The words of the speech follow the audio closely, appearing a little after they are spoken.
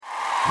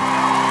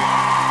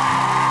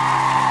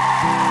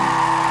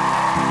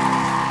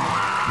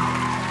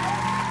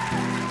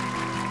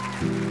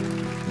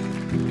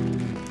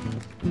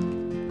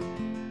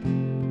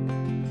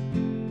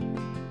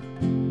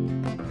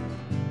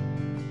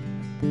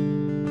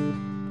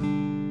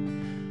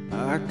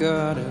I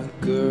got a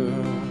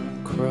girl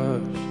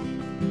crush.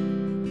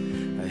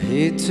 I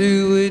hate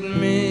to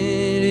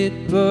admit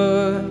it,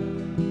 but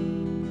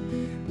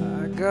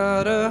I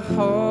got a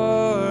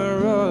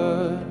heart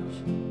rush.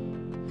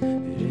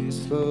 It ain't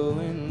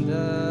slowing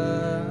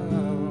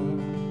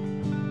down.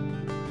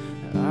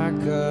 I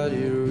got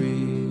it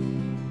real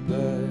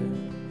bad.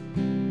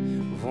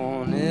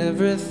 Want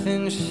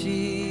everything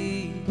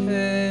she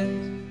has.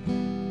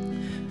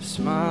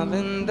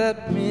 Smiling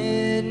that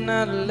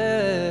midnight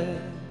laugh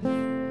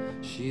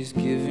she's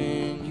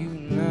giving you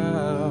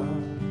now.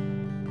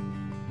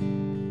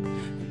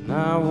 And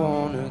I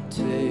wanna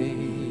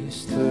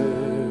taste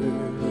her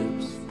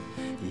lips,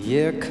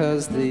 yeah,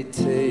 'cause they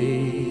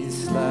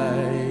taste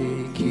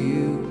like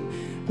you.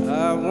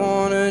 I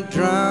wanna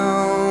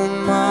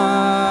drown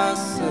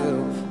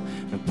myself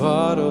in a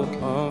bottle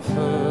of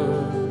her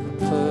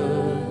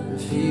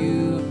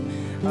perfume.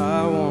 I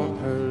want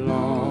her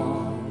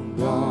long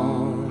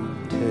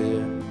blonde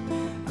hair,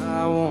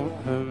 I want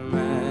her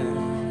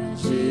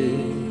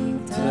magic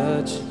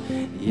touch,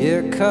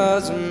 yeah,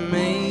 'cause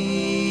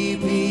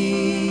maybe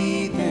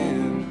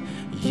then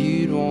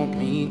you'd want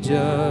me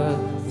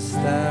just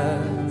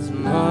as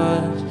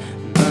much.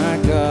 And I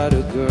got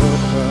a girl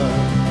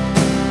crush.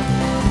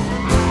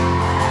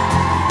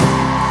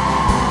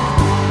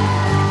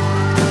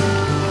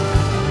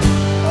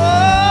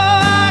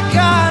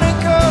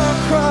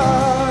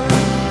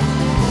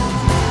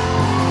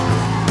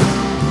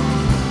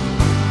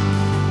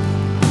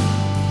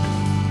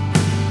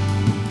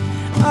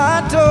 I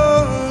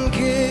don't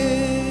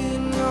get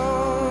no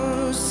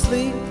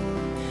sleep,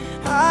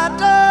 I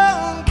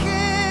don't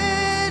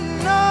get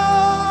no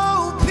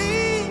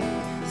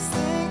peace,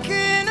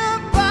 thinking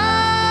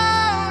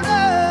about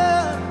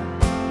her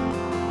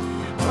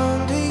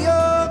under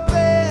your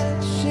bed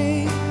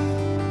sheet.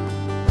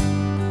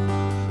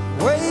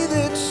 Way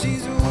that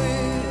she's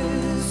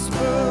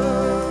whispering,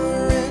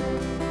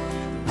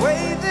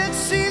 way that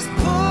she's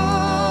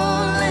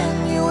pulling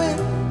you in.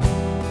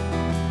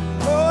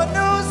 Lord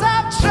knows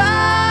I've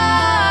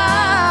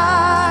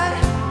tried,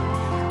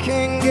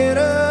 can't get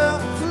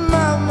off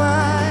my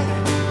mind.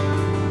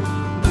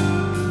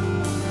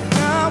 And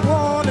I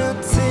wanna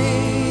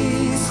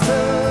taste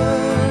her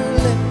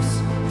lips,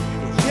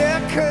 yeah,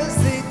 'cause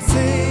they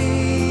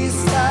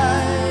taste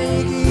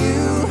like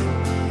you.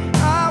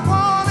 I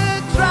wanna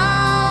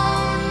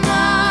drown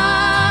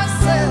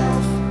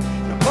myself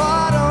in a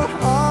bottle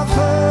of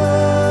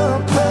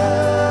her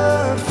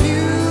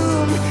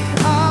perfume.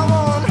 I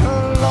want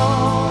her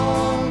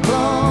long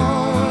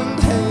blonde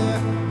hair,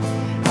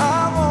 I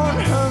want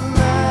her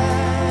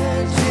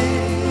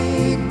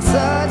magic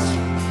touch,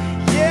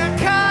 yeah,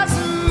 'cause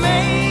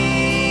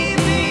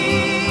maybe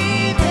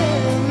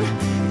then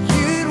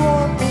you'd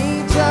want me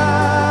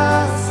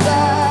just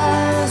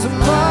as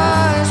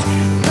much.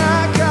 And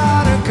I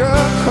got a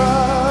girl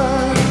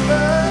crush.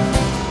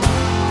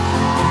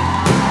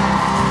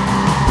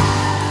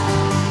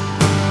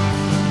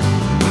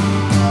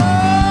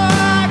 Oh,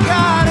 I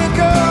got a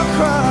girl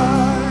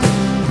crush.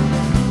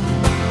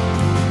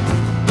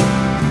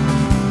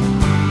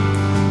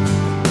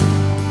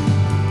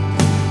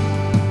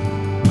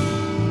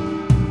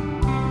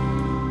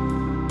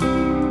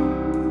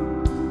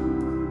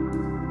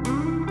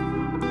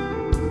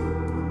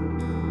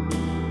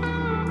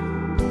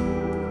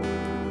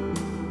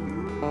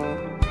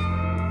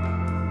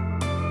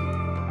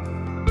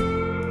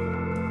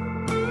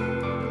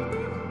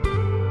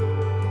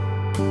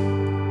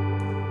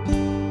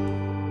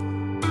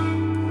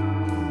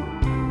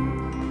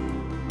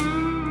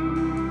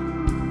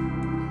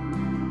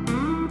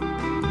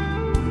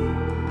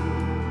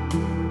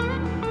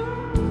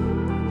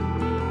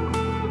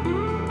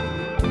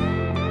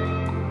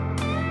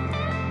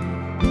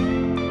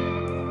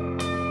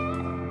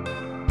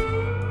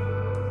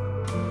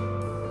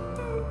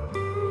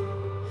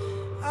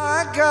 I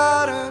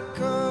got a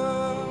girl